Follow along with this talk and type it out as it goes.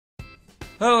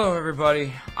Hello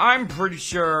everybody, I'm pretty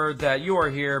sure that you are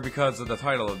here because of the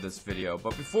title of this video,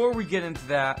 but before we get into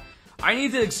that, I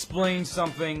need to explain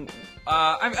something.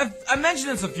 I've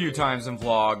mentioned this a few times in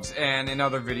vlogs and in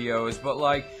other videos, but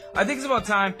like, I think it's about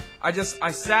time I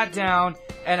sat down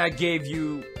and I gave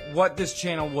you what this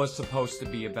channel was supposed to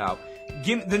be about.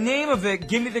 The name of it,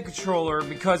 Gimme the Controller,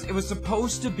 because it was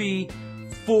supposed to be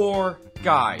for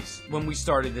guys when we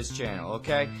started this channel,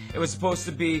 okay? It was supposed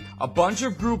to be a bunch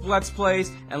of group Let's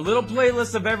Plays and little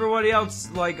playlists of everybody else,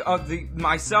 like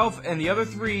myself and the other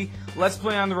three Let's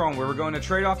Play on their own. We were going to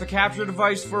trade off the capture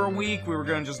device for a week, we were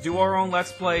going to just do our own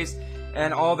Let's Plays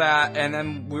and all that, and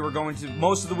then we were going to,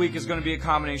 most of the week is going to be a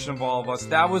combination of all of us.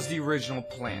 That was the original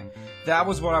plan. That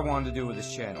was what I wanted to do with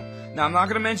this channel. Now, I'm not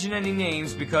going to mention any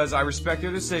names because I respect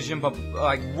their decision, but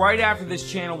like right after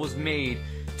this channel was made,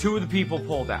 two of the people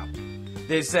pulled out.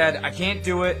 They said, I can't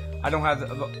do it, I don't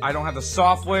have the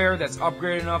software that's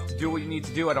upgraded enough to do what you need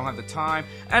to do, I don't have the time,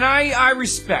 and I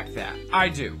respect that. I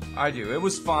do. It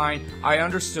was fine, I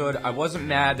understood, I wasn't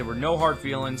mad, there were no hard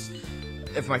feelings.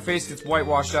 If my face gets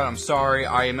whitewashed out, I'm sorry.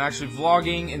 I am actually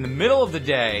vlogging in the middle of the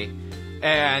day,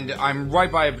 and I'm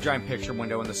right by a giant picture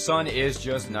window, and the sun is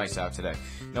just nice out today.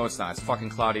 No, it's not. It's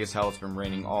fucking cloudy as hell. It's been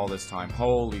raining all this time.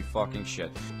 Holy fucking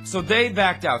shit. So they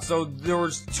backed out. So there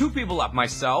was two people left,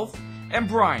 myself and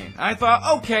Brian. And I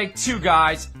thought, okay, two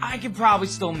guys, I could probably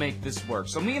still make this work.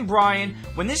 So me and Brian,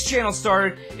 when this channel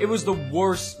started, it was the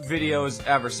worst videos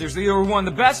ever. Seriously, they were one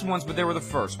of the best ones, but they were the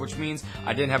first, which means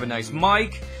I didn't have a nice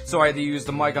mic, so I had to use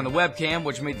the mic on the webcam,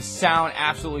 which made the sound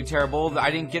absolutely terrible. I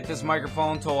didn't get this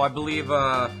microphone until I believe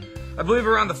around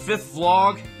the 5th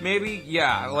vlog, maybe?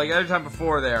 Yeah, like every time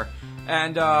before there.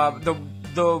 And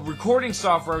the recording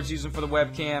software I was using for the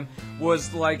webcam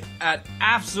was like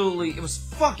it was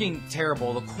fucking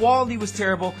terrible. The quality was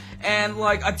terrible, and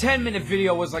like a 10-minute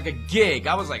video was like a gig.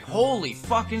 I was like, holy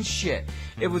fucking shit.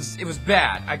 It was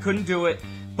bad. I couldn't do it.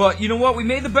 But you know what? We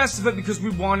made the best of it because we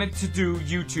wanted to do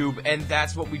YouTube, and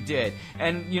that's what we did.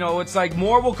 And, you know, it's like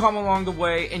more will come along the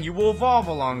way, and you will evolve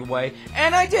along the way.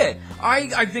 And I did.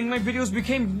 I think my videos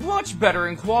became much better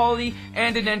in quality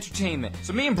and in entertainment.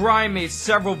 So me and Brian made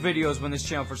several videos when this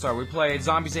channel first started. We played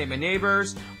Zombies Ate My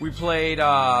Neighbors. We played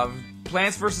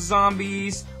Plants vs.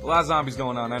 Zombies. A lot of zombies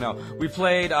going on, I know. We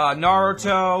played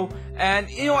Naruto. And,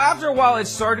 you know, after a while it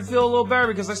started to feel a little better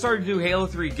because I started to do Halo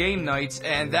 3 game nights,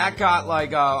 and that got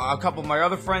like a couple of my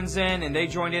other friends in, and they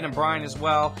joined in, and Brian as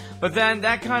well. But then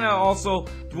that kind of also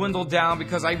dwindled down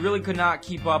because I really could not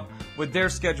keep up with their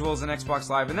schedules and Xbox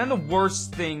Live. And then the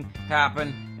worst thing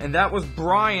happened, and that was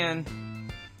Brian's...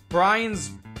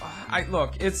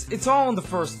 Look, it's all in the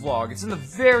first vlog. It's in the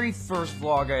very first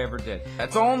vlog I ever did.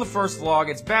 It's all in the first vlog.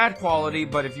 It's bad quality,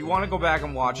 but if you want to go back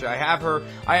and watch it, I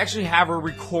actually have her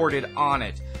recorded on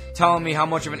it, telling me how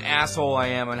much of an asshole I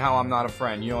am and how I'm not a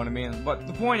friend, you know what I mean? But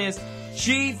the point is,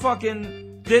 she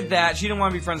fucking did that. She didn't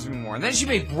want to be friends with me anymore. And then she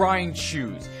made Brian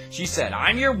choose. She said,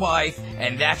 I'm your wife,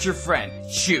 and that's your friend.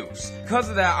 Choose. Because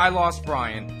of that, I lost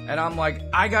Brian, and I'm like,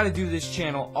 I gotta do this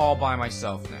channel all by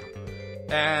myself now.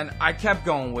 And I kept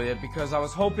going with it because I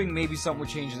was hoping maybe something would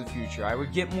change in the future. I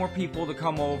would get more people to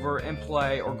come over and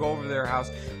play or go over to their house.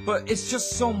 But it's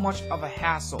just so much of a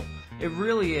hassle. It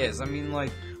really is. I mean,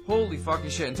 like, holy fucking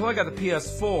shit. Until I got the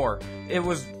PS4, it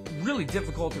was really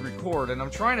difficult to record. And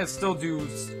I'm trying to still do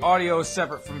audio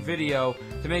separate from video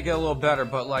to make it a little better.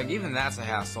 But, like, even that's a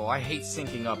hassle. I hate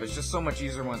syncing up. It's just so much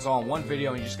easier when it's all in one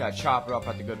video and you just gotta chop it up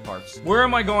at the good parts. Where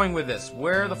am I going with this?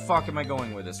 Where the fuck am I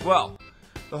going with this? Well,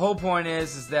 the whole point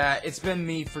is that it's been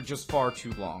me for just far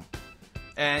too long,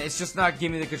 and it's just not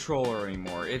Gimme the Controller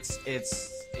anymore. It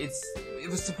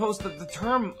was supposed to, the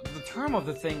term of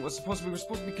the thing was supposed to be, we were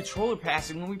supposed to be controller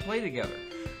passing when we play together.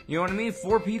 You know what I mean?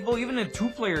 4 people, even in a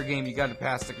 2-player game, you got to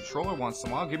pass the controller once in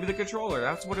a while. Give me the controller.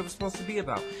 That's what it was supposed to be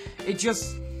about. It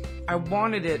just, I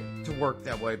wanted it to work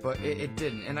that way, but it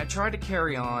didn't. And I tried to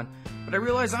carry on, but I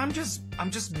realized I'm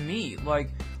just me. Like,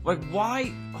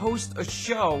 why host a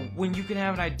show when you can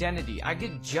have an identity? I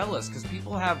get jealous because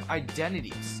people have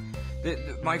identities.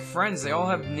 My friends, they all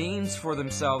have names for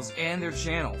themselves and their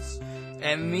channels.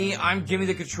 And me, I'm Gimme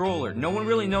the Controller. No one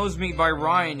really knows me by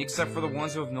Ryan except for the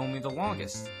ones who have known me the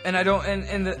longest. And I don't,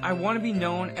 I want to be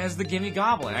known as the Gimme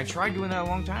Goblin. I tried doing that a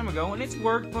long time ago, and it's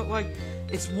worked, but like,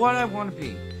 it's what I want to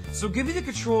be. So Gimme the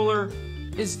Controller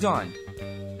is done.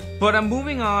 But I'm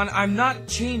moving on. I'm not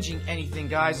changing anything,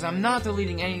 guys. I'm not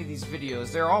deleting any of these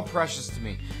videos. They're all precious to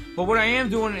me. But what I am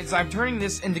doing is I'm turning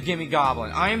this into Gimme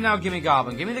Goblin. I am now Gimme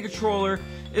Goblin. Gimme the Controller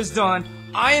is done.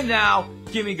 I am now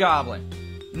Gimme Goblin.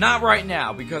 Not right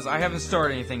now, because I haven't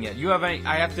started anything yet.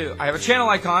 I have a channel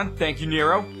icon. Thank you,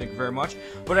 Nero. Thank you very much.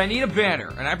 But I need a banner,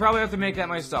 and I probably have to make that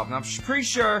myself. And I'm pretty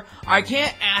sure I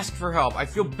can't ask for help. I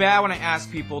feel bad when I ask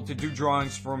people to do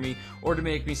drawings for me or to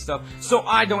make me stuff, so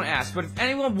I don't ask. But if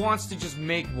anyone wants to just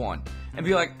make one and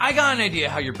be like, I got an idea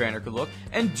how your banner could look,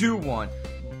 and do one,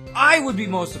 I would be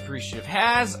most appreciative.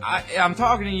 I'm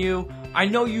talking to you. I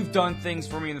know you've done things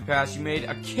for me in the past. You made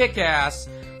a kick-ass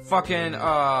fucking,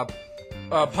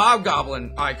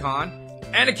 Podgoblin icon,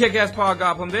 and a kick-ass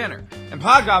Podgoblin banner. And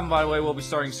Podgoblin, by the way, will be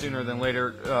starting sooner than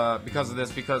later because of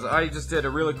this, because I just did a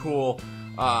really cool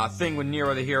thing with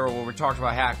Nero the Hero where we talked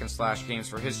about hack and slash games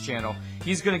for his channel.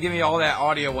 He's going to give me all that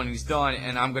audio when he's done,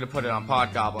 and I'm going to put it on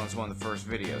Podgoblin as one of the first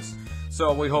videos.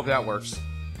 So we hope that works.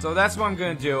 So that's what I'm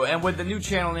going to do, and with the new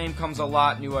channel name comes a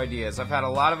lot new ideas. I've had a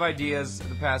lot of ideas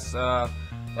the past,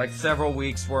 like several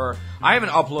weeks where I haven't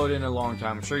uploaded in a long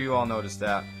time. I'm sure you all noticed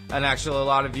that. And actually a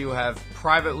lot of you have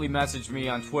privately messaged me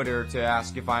on Twitter to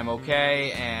ask if I'm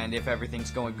okay and if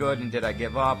everything's going good and did I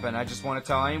give up. And I just want to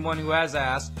tell anyone who has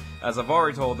asked, as I've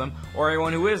already told them, or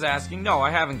anyone who is asking, no, I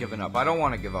haven't given up. I don't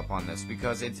want to give up on this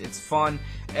because it's fun,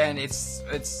 and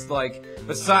it's like,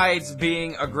 besides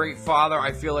being a great father,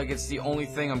 I feel like it's the only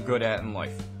thing I'm good at in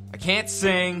life. I can't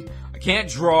sing, can't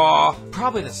draw.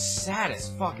 Probably the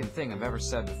saddest fucking thing I've ever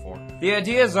said before. The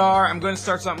ideas are, I'm going to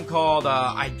start something called,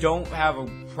 I don't have a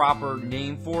proper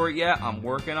name for it yet. I'm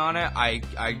working on it.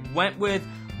 I went with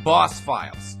Boss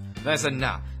Files. Then I said,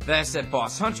 nah. Then I said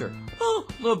Boss Hunter. Oh,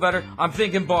 a little better. I'm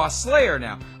thinking Boss Slayer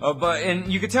now.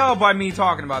 And you can tell by me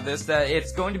talking about this that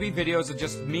it's going to be videos of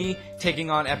just me taking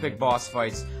on epic boss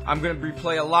fights. I'm going to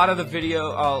replay a lot of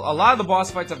the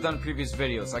boss fights I've done in previous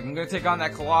videos. Like, I'm going to take on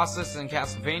that Colossus in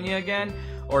Castlevania again.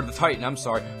 Or the Titan, I'm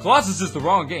sorry. Colossus is the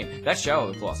wrong game. That's Shadow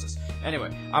of the Colossus.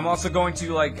 Anyway, I'm also going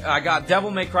to, like, I got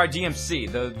Devil May Cry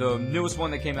DMC, the newest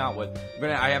one that came out with.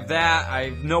 I have that. I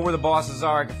know where the bosses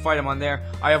are. I can fight them on there.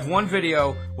 I have one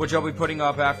video, which I'll be putting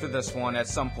up after this one at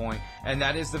some point, and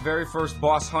that is the very first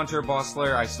Boss Hunter, Boss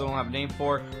Slayer, I still don't have a name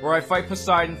for it, where I fight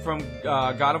Poseidon from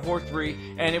God of War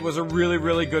 3, and it was a really,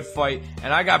 really good fight,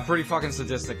 and I got pretty fucking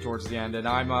sadistic towards the end, and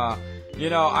you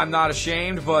know, I'm not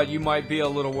ashamed, but you might be a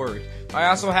little worried. I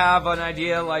also have an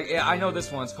idea, like, I know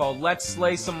this one's called Let's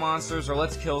Slay Some Monsters or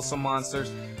Let's Kill Some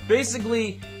Monsters.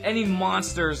 Basically, any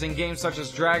monsters in games such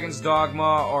as Dragon's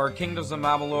Dogma or Kingdoms of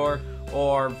Amalur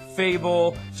or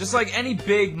Fable, just like any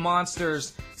big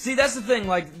monsters. See, that's the thing,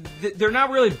 like, they're not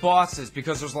really bosses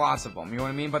because there's lots of them, you know what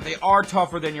I mean? But they are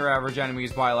tougher than your average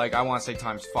enemies by, like, I want to say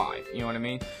times 5, you know what I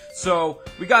mean? So,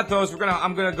 we got those.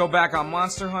 I'm gonna go back on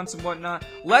monster hunts and whatnot.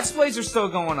 Let's Plays are still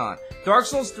going on. Dark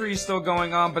Souls 3 is still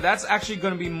going on, but that's actually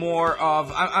gonna be more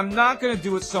of, I'm not gonna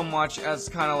do it so much as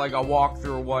kind of like a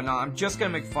walkthrough or whatnot. I'm just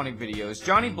gonna make funny videos.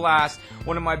 Johnny Blast,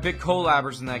 one of my big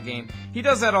collabers in that game, he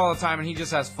does that all the time and he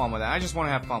just has fun with it. I just want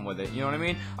to have fun with it, you know what I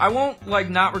mean? I won't, like,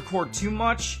 not record too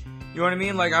much. You know what I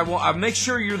mean? Like, I'll make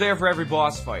sure you're there for every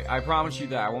boss fight. I promise you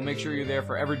that. I will make sure you're there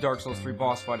for every Dark Souls 3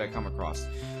 boss fight I come across.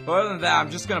 But other than that, I'm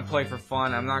just gonna play for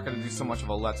fun. I'm not gonna do so much of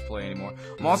a Let's Play anymore.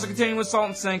 I'm also continuing with Salt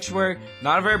and Sanctuary.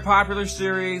 Not a very popular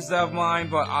series of mine,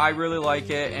 but I really like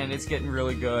it, and it's getting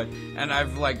really good. And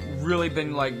I've, like, really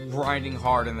been, like, grinding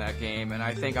hard in that game, and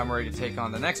I think I'm ready to take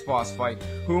on the next boss fight,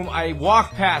 whom I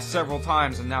walked past several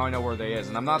times, and now I know where they is.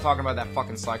 And I'm not talking about that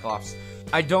fucking Cyclops.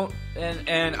 I don't,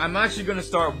 and I'm actually going to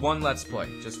start one Let's Play.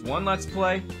 Just one Let's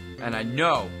Play, and I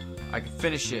know I can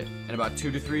finish it in about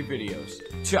 2 to 3 videos.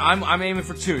 I'm aiming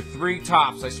for 2, 3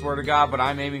 tops, I swear to God, but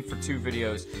I'm aiming for 2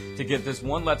 videos to get this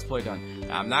one Let's Play done.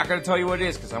 Now, I'm not going to tell you what it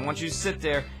is, because I want you to sit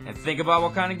there and think about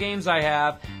what kind of games I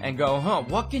have, and go, huh,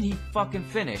 what can he fucking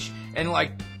finish? And,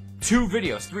 like, 2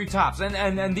 videos, 3 tops.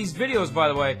 And these videos, by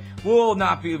the way, will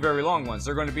not be very long ones.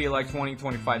 They're going to be like 20,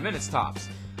 25 minutes tops.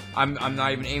 I'm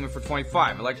not even aiming for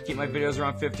 25. I like to keep my videos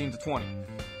around 15 to 20.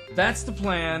 That's the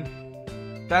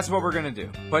plan. That's what we're gonna do.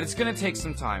 But it's gonna take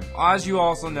some time. As you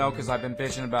also know, because I've been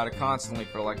bitching about it constantly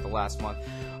for like the last month,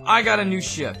 I got a new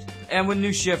shift. And with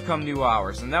new shift come new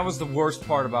hours. And that was the worst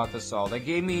part about this all. They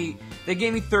gave me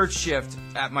third shift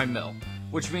at my mill,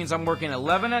 which means I'm working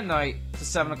 11 at night to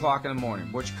 7 o'clock in the morning,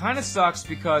 which kind of sucks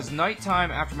because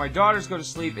nighttime after my daughters go to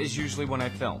sleep is usually when I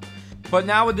film. But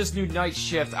now with this new night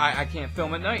shift, I can't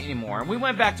film at night anymore. And we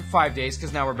went back to 5 days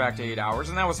because now we're back to 8 hours,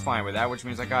 and I was fine with that, which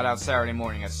means I got out Saturday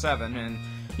morning at 7, and,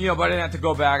 you know, but I didn't have to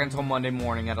go back until Monday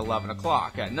morning at 11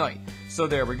 o'clock at night. So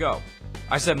there we go.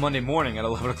 I said Monday morning at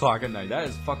 11 o'clock at night. That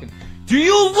is fucking... Do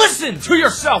you listen to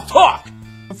yourself talk?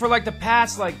 For like the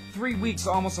past like 3 weeks,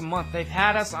 almost a month, they've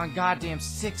had us on goddamn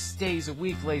 6 days a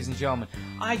week, ladies and gentlemen.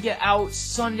 I get out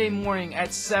Sunday morning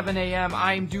at 7 a.m.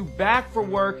 I am due back for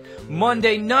work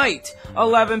Monday night,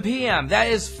 11 p.m. That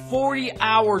is 40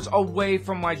 hours away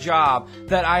from my job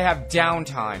that I have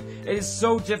downtime. It is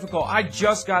so difficult. I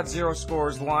just got 0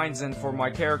 scores lines in for my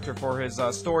character for his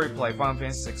story play, Final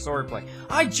Fantasy VI story play.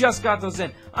 I just got those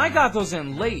in. I got those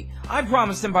in late. I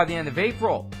promised him by the end of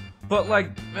April. But, like,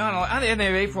 I don't know, at the end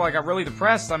of April, I got really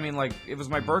depressed. I mean, like, it was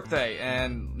my birthday,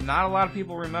 and not a lot of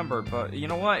people remember. But, you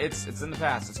know what? It's in the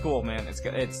past. It's cool, man.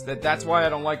 That's why I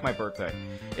don't like my birthday.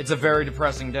 It's a very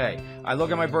depressing day. I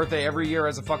look at my birthday every year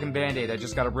as a fucking Band-Aid I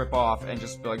just gotta rip off and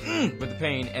just be like, with the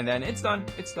pain, and then it's done.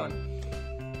 It's done.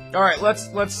 Alright,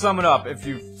 let's sum it up if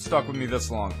you've stuck with me this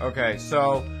long. Okay,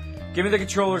 so, Gimme the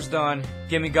Controller's done.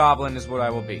 Gimme Goblin is what I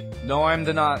will be. No, I'm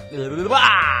the not...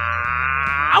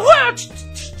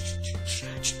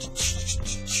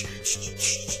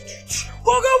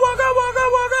 Wugga, wugga, wugga,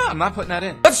 wugga. I'm not putting that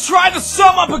in. Let's try the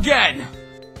sum up again!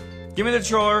 Gimme the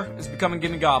Controller is becoming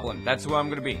Gimme Goblin. That's who I'm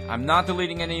gonna be. I'm not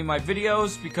deleting any of my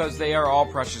videos because they are all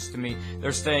precious to me.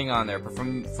 They're staying on there. But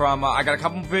I got a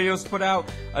couple videos to put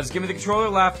out. Just Gimme the Controller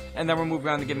left, and then we're moving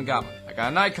on to Gimme Goblin. I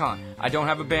got an icon. I don't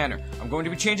have a banner. I'm going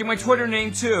to be changing my Twitter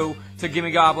name, too, to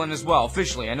Gimme Goblin as well,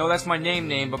 officially. I know that's my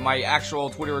name, but my actual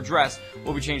Twitter address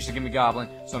will be changed to Gimme Goblin,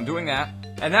 so I'm doing that.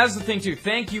 And that's the thing, too.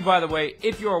 Thank you, by the way,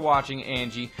 if you are watching,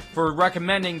 Angie, for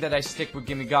recommending that I stick with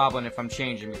Gimme Goblin if I'm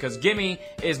changing, because Gimme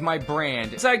is my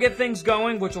brand. As I get things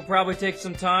going, which will probably take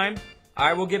some time,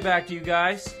 I will get back to you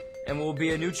guys, and we'll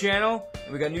be a new channel,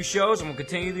 and we got new shows, and we'll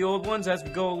continue the old ones as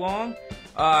we go along.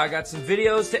 I got some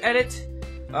videos to edit,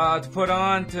 to put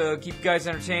on to keep you guys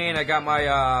entertained. I got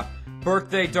my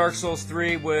birthday Dark Souls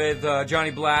 3 with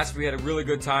Johnny Blast. We had a really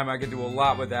good time. I could do a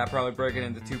lot with that, probably break it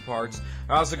into 2 parts.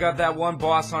 I also got that one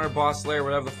boss hunter, boss slayer,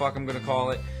 whatever the fuck I'm gonna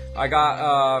call it. I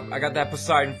got that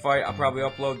Poseidon fight. I'll probably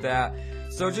upload that.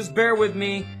 So just bear with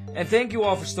me, and thank you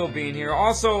all for still being here.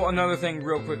 Also, another thing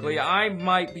real quickly, I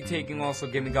might be taking also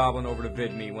Gimme Goblin over to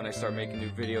VidMe when I start making new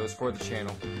videos for the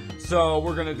channel. So,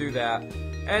 we're gonna do that.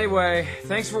 Anyway,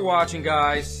 thanks for watching,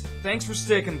 guys. Thanks for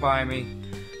sticking by me.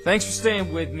 Thanks for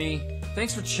staying with me.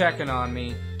 Thanks for checking on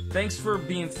me. Thanks for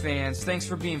being fans. Thanks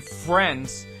for being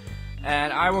friends.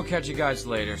 And I will catch you guys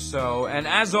later. So, and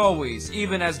as always,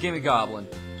 even as Gimme Goblin,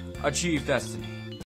 achieve destiny.